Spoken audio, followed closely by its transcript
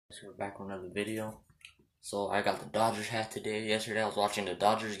So we're back on another video. So I got the Dodgers hat today. Yesterday I was watching the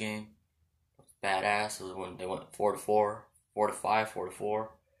Dodgers game. Badass. It was when they went 4-4, 4-5, 4-4,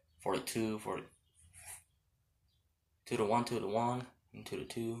 4-2, 2-1, 2-1, and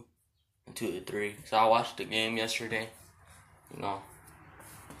 2-2, and 2-3. So I watched the game yesterday. You know,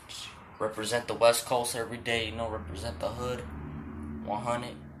 represent the West Coast every day. You know, represent the hood.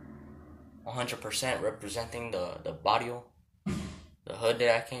 100% representing the barrio. The hood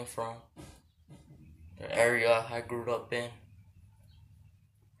that I came from, the area I grew up in.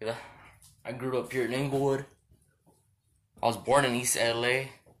 I grew up here in Inglewood. I was born in East LA,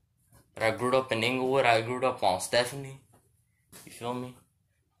 but I grew up in Inglewood. I grew up on Stephanie. You feel me?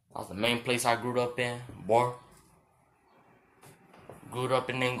 That was the main place I grew up in. Grew up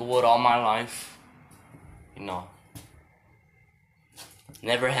in Inglewood all my life. You know.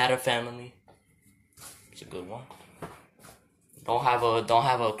 Never had a family. It's a good one. Don't have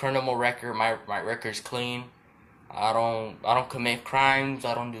a criminal record. My record's clean. I don't commit crimes.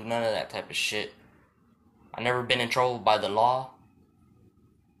 I don't do none of that type of shit. I never been in trouble by the law.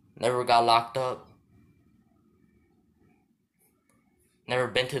 Never got locked up. Never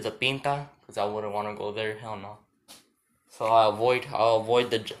been to the Pinta because I wouldn't want to go there. Hell no. So I'll avoid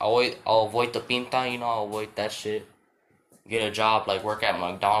the Pinta. You know, I'll avoid that shit. Get a job like work at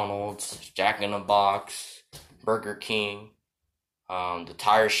McDonald's, Jack in the Box, Burger King. The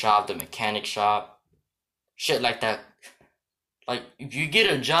tire shop, the mechanic shop, shit like that. Like, if you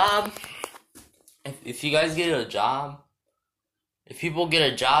get a job, if you guys get a job, if people get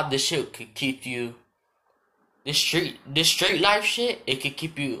a job, this shit could keep you, this street life shit, it could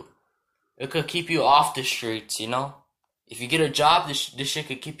keep you off the streets, you know? If you get a job, this shit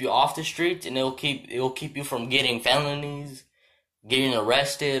could keep you off the streets, and it will keep you from getting felonies, getting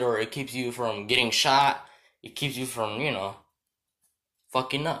arrested, or it keeps you from getting shot. It keeps you from, you know,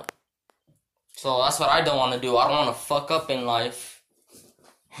 fucking up. So that's what I don't want to do. I don't want to fuck up in life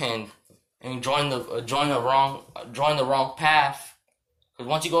and join the wrong path. Because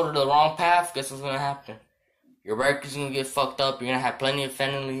once you go to the wrong path, guess what's gonna happen? Your record's gonna get fucked up. You're gonna have plenty of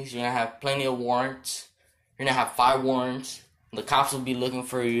felonies. You're gonna have plenty of warrants. You're gonna have 5 warrants. The cops will be looking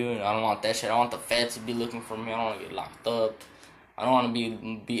for you, and I don't want that shit. I want the feds to be looking for me. I don't want to get locked up. I don't want to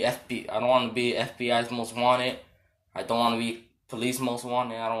be I don't want to be FBI's most wanted. I don't want to be police most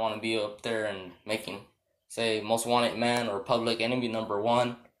wanted. I don't want to be up there and say most wanted man or public enemy number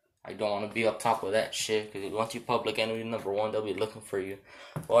 1. I don't want to be up top with that shit, because once you public enemy number 1, they'll be looking for you.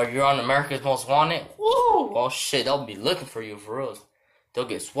 Or if you're on America's Most Wanted, woo! Oh shit, they'll be looking for you for real. They'll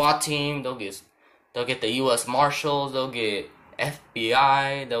get SWAT team. They'll get the U.S. Marshals. They'll get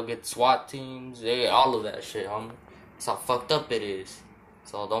FBI. They'll get SWAT teams. They get all of that shit, homie. That's how fucked up it is.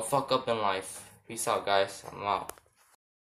 So don't fuck up in life. Peace out, guys. I'm out.